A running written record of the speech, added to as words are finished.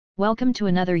Welcome to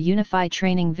another UniPhi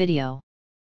training video.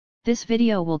 This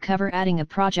video will cover adding a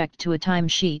project to a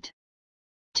timesheet.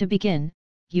 To begin,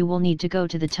 you will need to go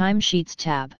to the Timesheets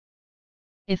tab.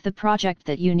 If the project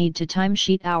that you need to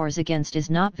timesheet hours against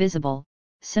is not visible,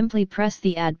 simply press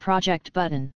the Add Project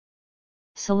button.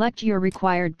 Select your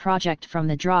required project from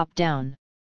the drop-down.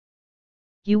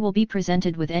 You will be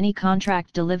presented with any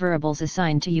contract deliverables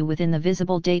assigned to you within the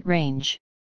visible date range.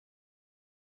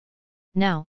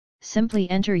 Now, simply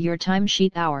enter your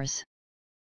timesheet hours.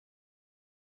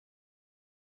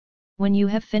 When you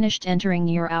have finished entering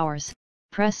your hours,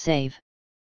 press Save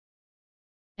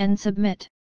and Submit.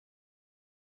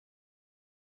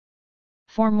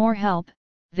 For more help,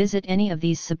 visit any of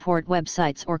these support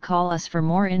websites or call us for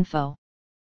more info.